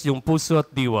 Itaas sa Diyos yung puso at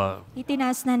diwa.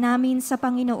 Itinaas na namin sa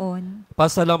Panginoon.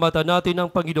 Pasalamatan natin ang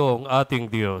Panginoong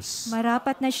ating Diyos.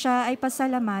 Marapat na siya ay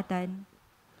pasalamatan.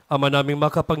 Ama naming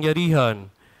makapangyarihan,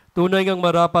 tunay ngang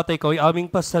marapat ay ikaw ay aming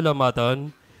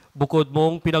pasalamatan, bukod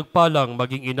mong pinagpalang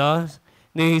maging ina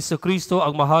ni Jesucristo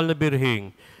ang mahal na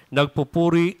Birheng,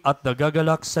 nagpupuri at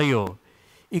nagagalak sa iyo.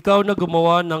 Ikaw na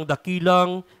gumawa ng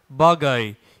dakilang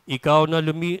bagay, ikaw na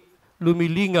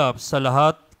lumilingap sa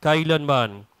lahat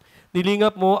kailanman.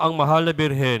 Nilingap mo ang mahal na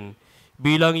Birhen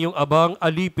bilang iyong abang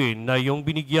alipin na iyong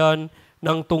binigyan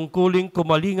ng tungkuling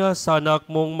kumalinga sa anak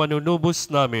mong manunubos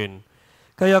namin.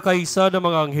 Kaya kaisa ng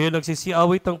mga anghel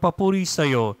nagsisiawit ng papuri sa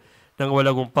iyo, Nang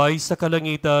walang umpay sa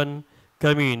kalangitan,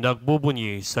 kami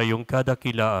nagbubunyi sa iyong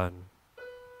kadakilaan.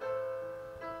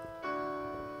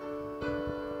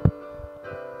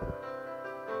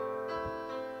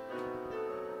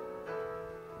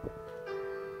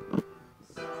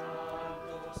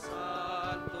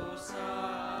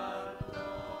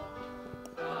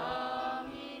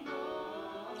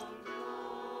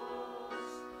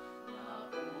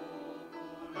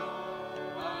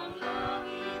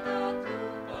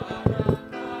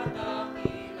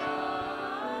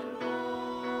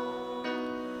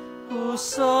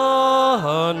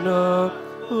 Hosana,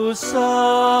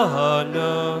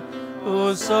 Hosana,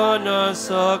 Hosana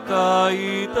sa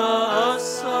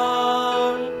kaitaasan.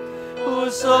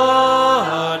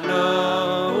 Hosana,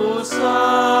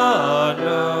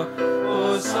 Hosana,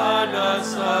 Hosana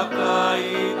sa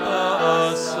kaitaasan.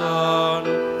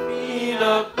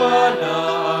 Pinagpala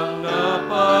ang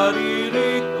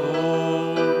naparirito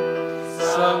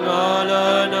sa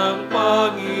ngalan ng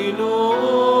Panginoon.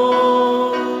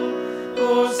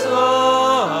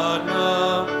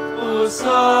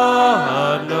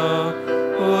 Hosana,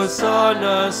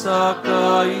 Hosana sa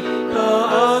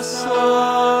kaitaasan.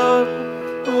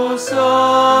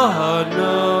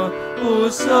 Hosana,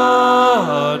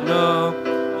 Hosana,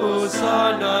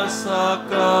 Hosana sa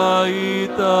kaitaasan.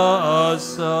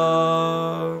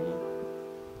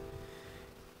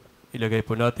 Ilagay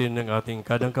po natin ang ating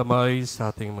kanang kamay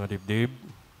sa ating mga dibdib.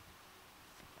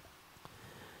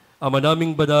 Ama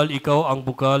naming banal, ikaw ang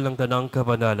bukal ng tanang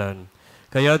kabanalan.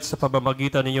 Kaya't sa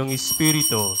pamamagitan ng iyong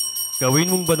Espiritu, gawin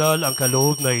mong banal ang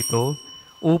kaloob na ito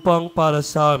upang para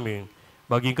sa amin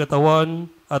maging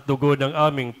katawan at dugo ng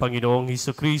aming Panginoong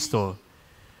Hesukristo.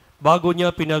 Bago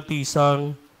niya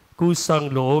pinagtisang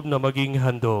kusang loob na maging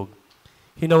handog,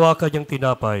 hinawakan niyang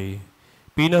tinapay,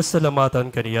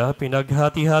 pinasalamatan kaniya,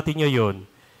 pinaghati-hati niya yon,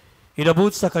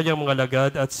 inabot sa kanyang mga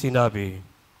lagad at sinabi,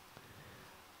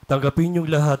 "Tanggapin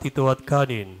niyong lahat ito at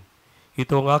kanin.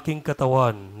 Ito ang aking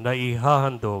katawan na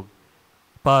ihahandog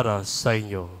para sa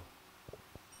inyo."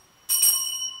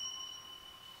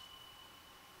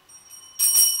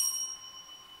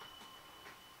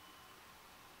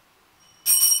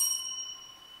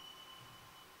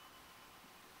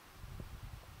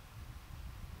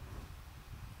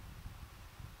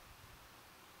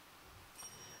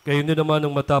 Gayon din naman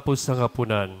nung matapos ang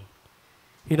hapunan,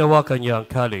 hinawakan niya ang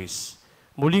kalis,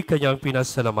 muli kanyang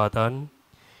pinasalamatan,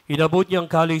 inabot niyang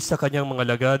kalis sa kanyang mga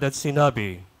lagad at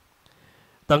sinabi,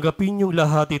 "Tanggapin niyong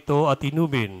lahat ito at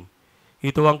inumin.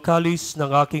 Ito ang kalis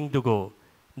ng aking dugo,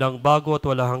 ng bago at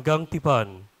wala hanggang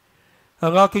tipan.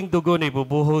 Ang aking dugo na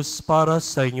ibubuhos para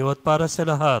sa inyo at para sa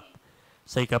lahat,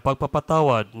 sa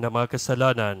ikapagpapatawad ng mga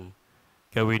kasalanan.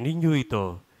 Gawin ninyo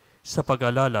ito sa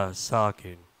pag-alala sa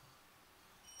akin."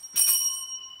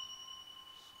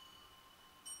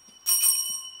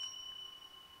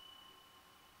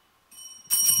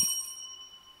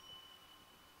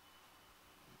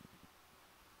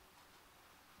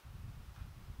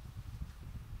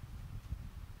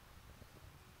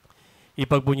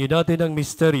 Ipagbunyi natin ang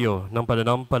misteryo ng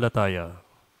pananampalataya.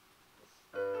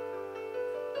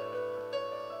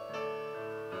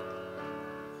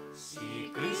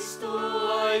 Si Kristo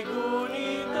ay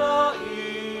gunitain,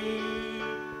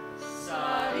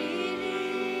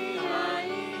 sarili ay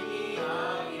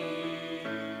inihain,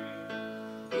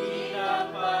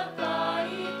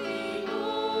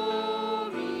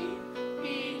 pinagpagkaitinuri,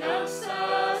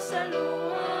 pinagsasaluhan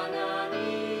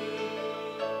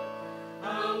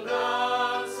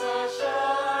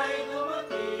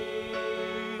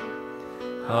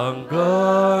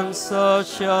hanggang sa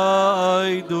siya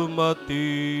ay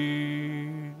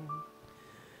dumating.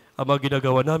 Ama,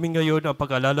 ginagawa namin ngayon ang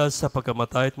pag-alala sa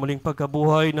pagkamatay at muling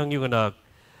pagkabuhay ng iyong anak.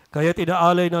 Kaya't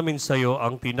inaalay namin sa iyo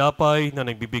ang tinapay na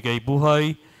nagbibigay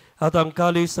buhay at ang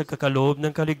kalis na kakaloob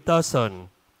ng kaligtasan.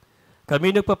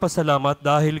 Kami nagpapasalamat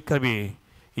dahil kami,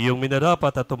 iyong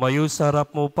minarapat at tumayo sa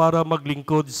harap mo para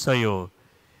maglingkod sa iyo.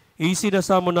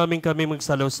 Isinasamo namin kami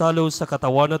magsalo-salo sa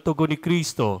katawan at tugo ni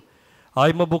Kristo,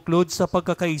 ay mabuklod sa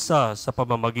pagkakaisa sa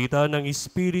pamamagitan ng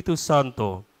Espiritu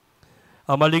Santo.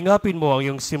 Amalingapin mo ang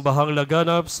iyong simbahang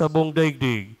laganap sa buong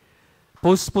daigdig.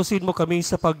 Puspusin mo kami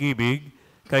sa pag-ibig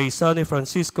kay San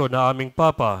Francisco na aming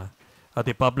Papa at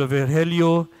ni Pablo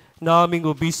Virhelio na aming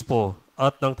Obispo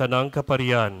at ng Tanang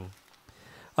Kaparian.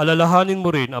 Alalahanin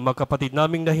mo rin ang mga kapatid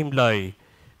naming nahimlay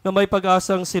na may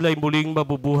pag-asang sila'y muling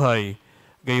mabubuhay.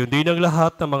 Gayon din ang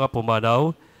lahat ng mga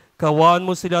pumanaw. Kawaan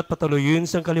mo sila at patuloyin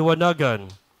sa kaliwanagan.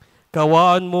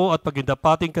 Kawaan mo at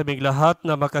pagindapating kaming lahat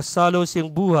na makasalo siyang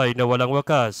buhay na walang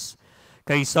wakas.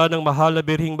 Kaysa ng mahal na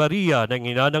Birheng Maria ng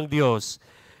Ina ng Diyos,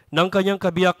 ng kanyang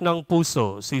kabiyak ng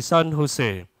puso, si San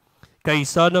Jose,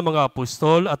 kaisa ng mga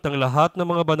apostol at ng lahat ng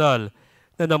mga banal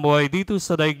na namuhay dito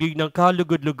sa daigdig ng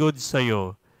kalugod-lugod sa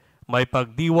iyo. May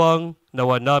pagdiwang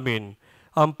nawa namin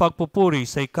ang pagpupuri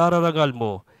sa ikararangal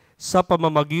mo sa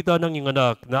pamamagitan ng iyong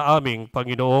anak na aming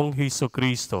Panginoong Hesus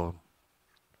Kristo.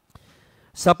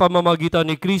 Sa pamamagitan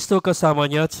ni Kristo kasama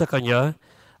niya at sa Kanya,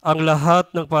 ang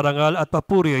lahat ng parangal at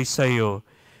papuri ay sa iyo,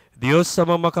 Diyos sa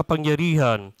mga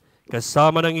makapangyarihan,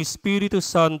 kasama ng Espiritu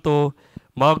Santo,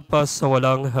 magpas sa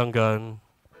walang hanggan.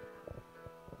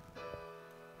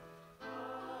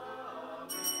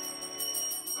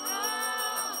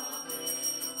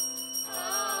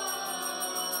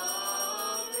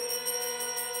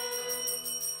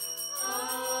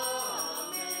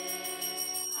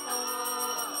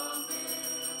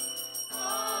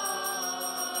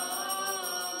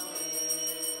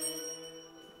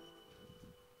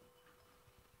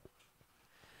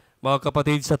 Mga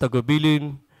kapatid sa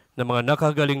tagubilin ng mga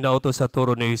nakagaling na utos sa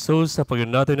turo ni Hesus sa Panginoon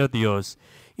natin na Diyos,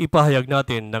 ipahayag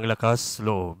natin ng lakas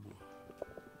loob.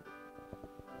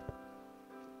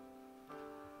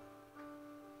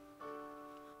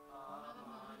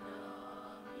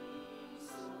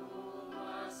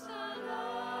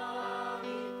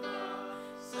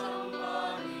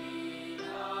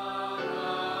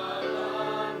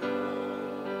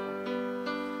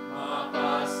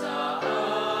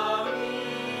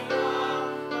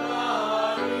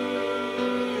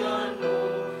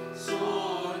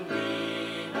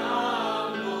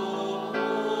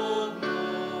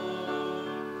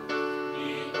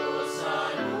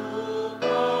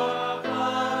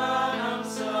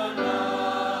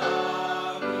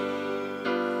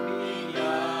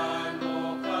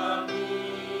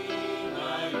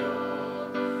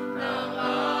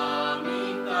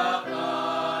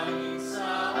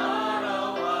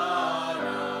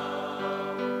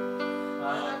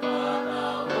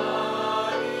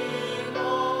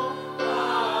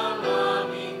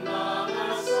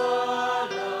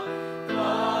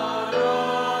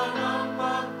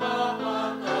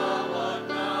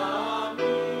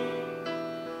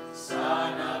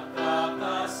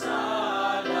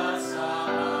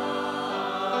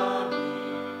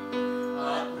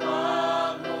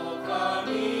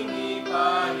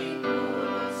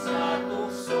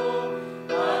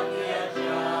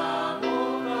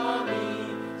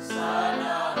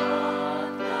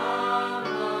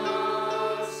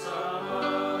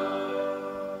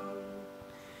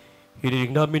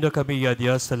 Hiniling namin na kami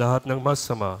yadya sa lahat ng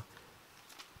masama.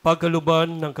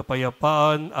 Pagkaluban ng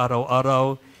kapayapaan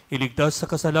araw-araw, iligtas sa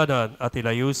kasalanan at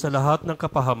ilayo sa lahat ng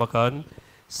kapahamakan,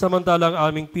 samantalang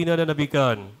aming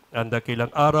pinananabikan ang dakilang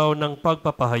araw ng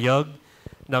pagpapahayag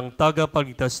ng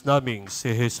tagapagligtas naming si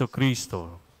Hesus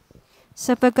Kristo.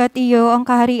 Sapagkat iyo ang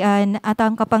kaharian at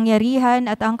ang kapangyarihan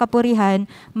at ang kapurihan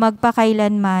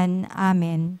magpakailanman.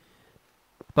 Amen.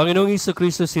 Panginoong Hesus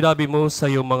Kristo, sinabi mo sa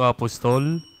iyong mga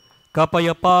apostol,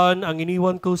 kapayapaan ang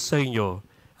iniwan ko sa inyo,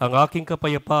 ang aking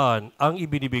kapayapaan ang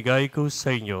ibinibigay ko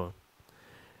sa inyo.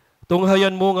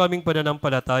 Tunghayan mo ang aming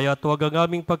pananampalataya at huwag ang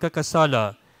aming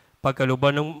pagkakasala,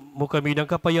 pagkaluban mo kami ng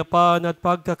kapayapaan at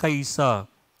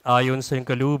pagkakaisa, ayon sa iyong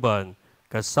kaluban,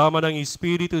 kasama ng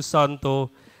Espiritu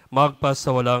Santo, magpas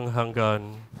sa walang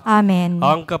hanggan. Amen.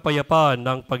 Ang kapayapaan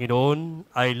ng Panginoon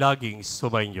ay laging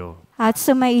sumainyo. At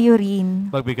sumaiyo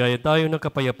rin. Magbigayan tayo ng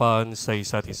kapayapaan sa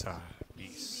isa't isa.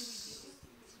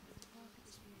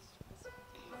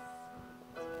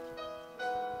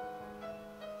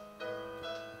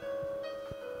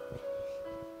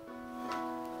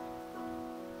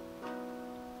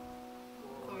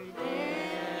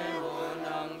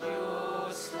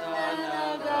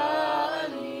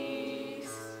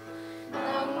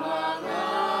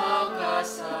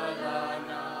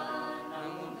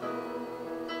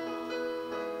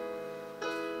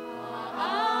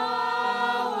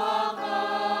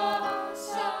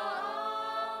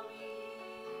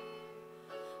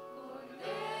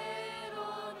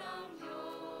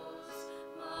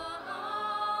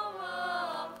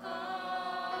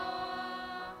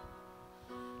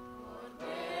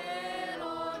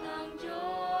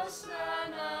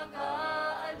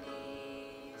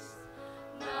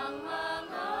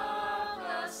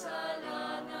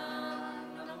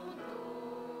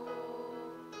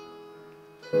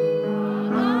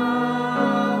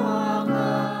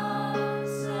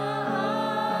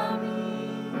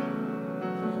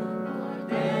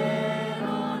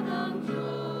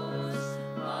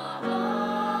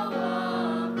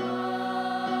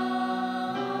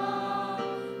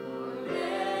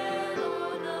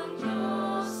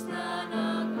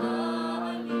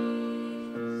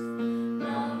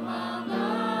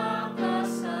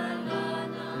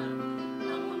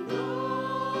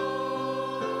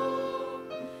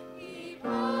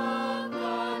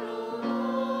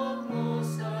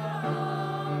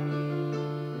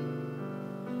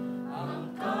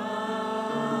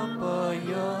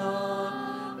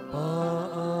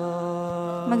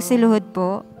 Magsiluhod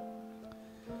po.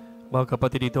 Mga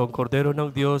kapatid, ito ang kordero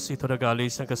ng Diyos, ito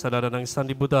nag-alis ng kasalanan ng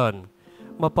sanlibutan.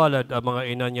 Mapalad ang mga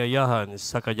inanyayahan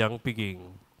sa kanyang piging.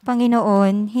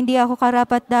 Panginoon, hindi ako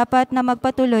karapat-dapat na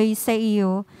magpatuloy sa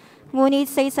iyo,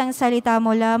 ngunit sa isang salita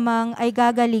mo lamang ay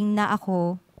gagaling na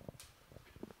ako.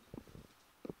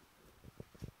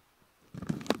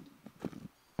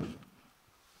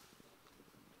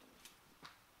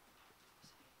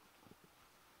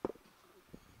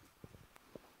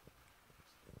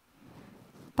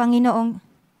 Panginoong,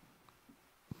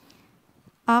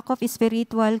 Act of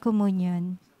Spiritual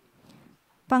Communion.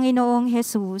 Panginoong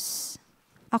Hesus,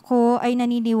 ako ay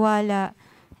naniniwala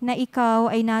na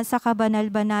ikaw ay nasa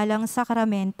kabanal-banalang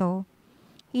sakramento.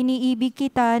 Iniibig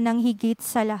kita ng higit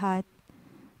sa lahat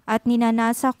at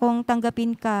ninanasa kong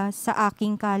tanggapin ka sa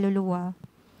aking kaluluwa.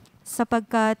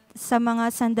 Sapagkat sa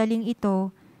mga sandaling ito,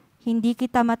 hindi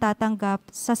kita matatanggap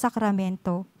sa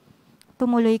sakramento.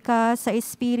 Tumuloy ka sa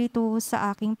Espiritu sa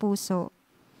aking puso.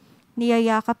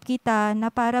 Niyayakap kita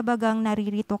na para bagang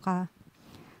naririto ka.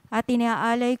 At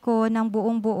inaalay ko ng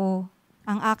buong buo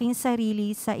ang aking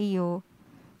sarili sa iyo.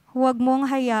 Huwag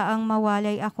mong hayaang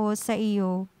mawalay ako sa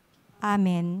iyo.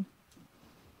 Amen.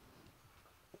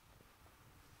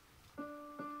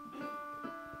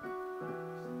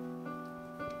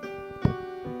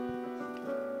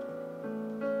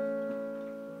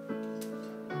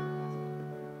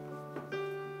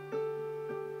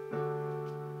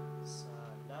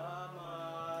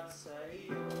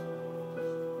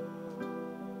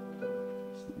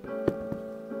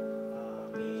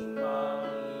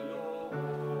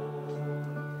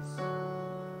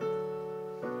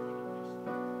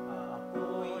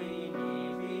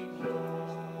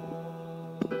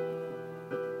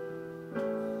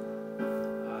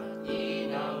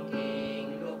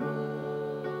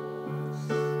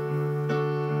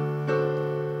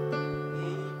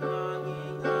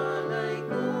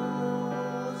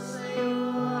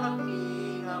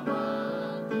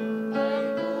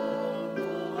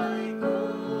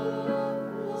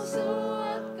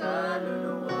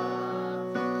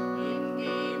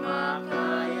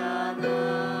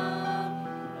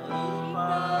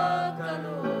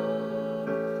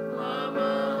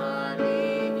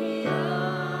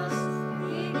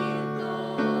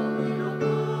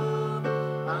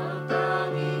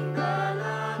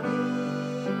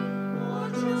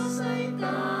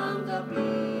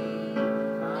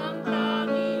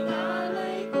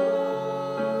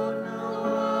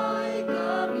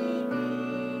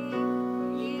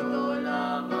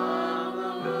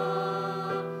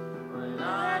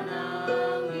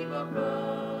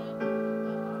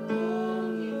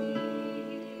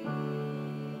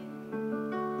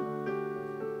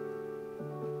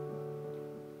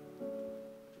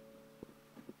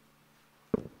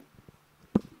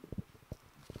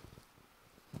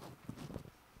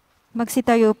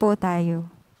 Magsitayo po tayo.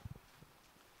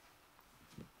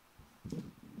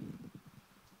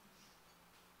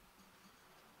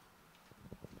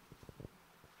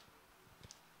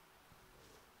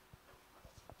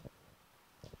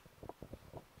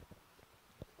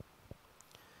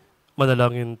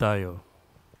 Manalangin tayo.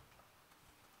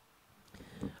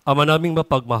 Ama naming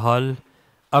mapagmahal,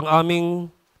 ang aming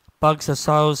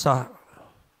pagsasaw sa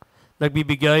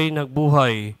nagbibigay ng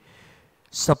buhay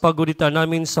sa paggunita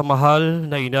namin sa mahal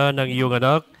na ina ng iyong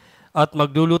anak at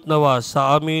magdulot nawa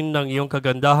sa amin ng iyong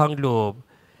kagandahang loob.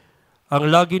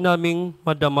 Ang lagi naming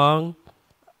madamang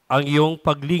ang iyong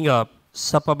paglingap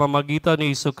sa pamamagitan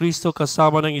ni Jesucristo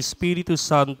kasama ng Espiritu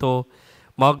Santo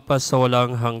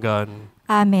magpasawalang hanggan.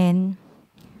 Amen.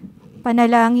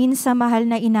 Panalangin sa mahal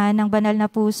na ina ng banal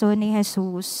na puso ni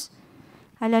Hesus.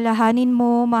 Alalahanin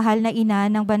mo, mahal na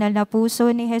ina ng banal na puso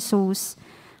ni Hesus,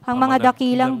 ang mga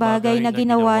dakilang bagay na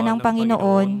ginawa ng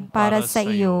Panginoon para sa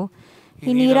iyo.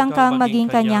 Hinirang kang maging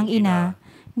kanyang ina.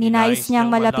 Ninais niyang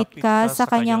malapit ka sa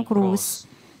kanyang krus.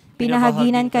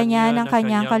 Pinahaginan ka niya ng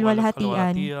kanyang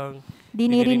kalwalhatian.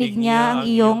 Dinirinig niya ang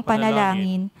iyong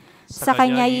panalangin. Sa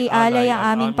kanya ialay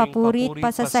ang aming papurit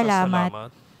pasasalamat.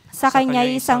 Sa kanya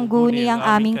isangguni ang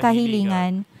aming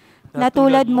kahilingan. Na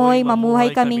tulad mo'y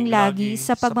mamuhay kaming lagi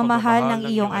sa pagmamahal ng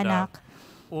iyong anak,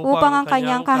 upang ang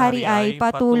kanyang kahari ay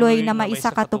patuloy na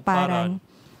maisakatuparan.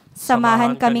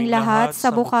 Samahan kaming lahat sa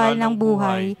bukal ng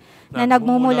buhay na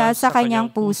nagmumula sa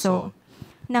kanyang puso.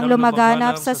 Nang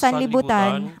lumaganap sa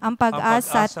sanlibutan ang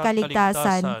pag-asa at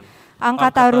kaligtasan, ang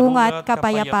katarungan at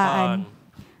kapayapaan.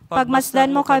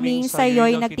 Pagmasdan mo kaming sa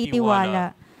iyo'y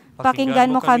nagtitiwala.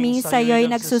 Pakinggan mo kaming sa iyo'y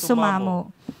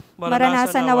nagsusumamo.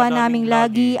 Maranasan nawa naming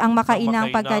lagi ang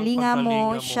makainang pagkalinga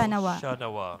mo, siya nawa.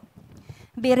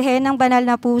 Birhen ng banal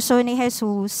na puso ni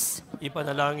Hesus,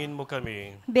 Ipanalangin mo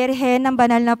kami. Birhen ng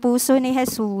Banal na Puso ni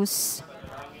Hesus.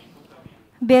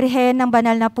 Birhen ng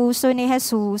Banal na Puso ni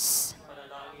Hesus.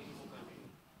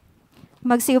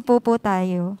 Magsiupo po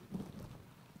tayo.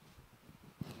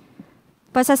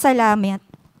 Pasasalamat.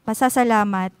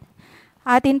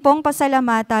 Atin pong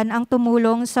pasalamatan ang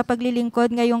tumulong sa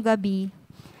paglilingkod ngayong gabi.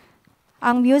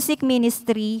 Ang Music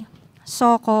Ministry,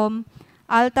 SOCOM,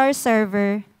 Altar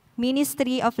Server,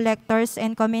 Ministry of Lectors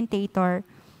and Commentator,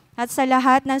 at sa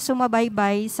lahat ng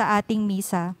sumabaybay sa ating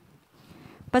misa.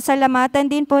 Pasalamatan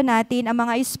din po natin ang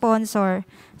mga sponsor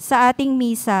sa ating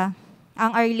misa,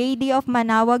 ang Our Lady of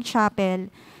Manawag Chapel,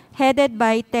 headed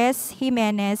by Tess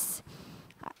Jimenez,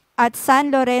 at San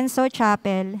Lorenzo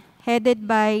Chapel, headed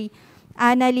by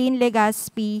Annalyn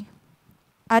Legaspi,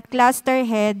 at Cluster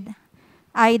Head,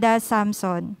 Aida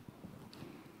Samson.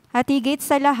 At higit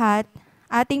sa lahat,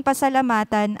 ating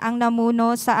pasalamatan ang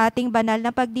namuno sa ating banal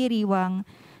na pagdiriwang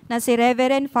na si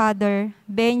Reverend Father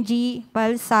Benji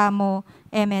Balsamo,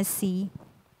 MSc.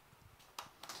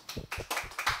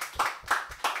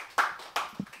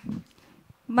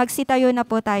 Magsitayo na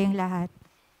po tayong lahat.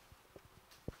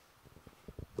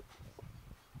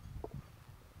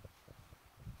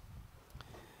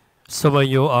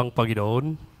 Sumayo ang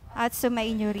Panginoon. At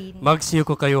sumainyo rin. Magsiyo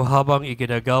ko kayo habang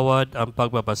iginagawad ang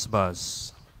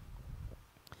pagbabasbas.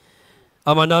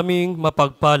 Ama naming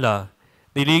mapagpala,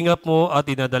 nilingap mo at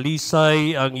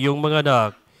inadalisay ang iyong mga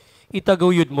anak.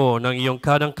 Itaguyod mo ng iyong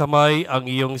kanang kamay ang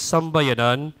iyong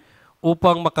sambayanan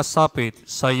upang makasapit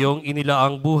sa iyong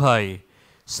inilaang buhay.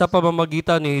 Sa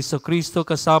pamamagitan ni Jesucristo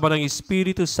kasama ng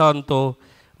Espiritu Santo,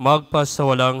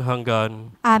 magpasawalang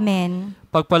hanggan. Amen.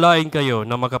 Pagpalain kayo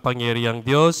ng makapangyarihang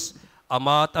Diyos,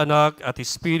 Ama at Anak at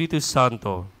Espiritu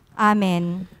Santo.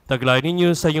 Amen. Taglay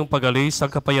ninyo sa iyong pag-alis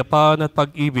ang kapayapaan at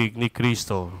pag-ibig ni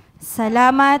Kristo.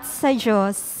 Salamat sa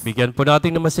Diyos. Bigyan po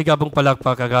natin ng masigabong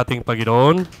palakpak ang ating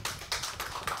Panginoon.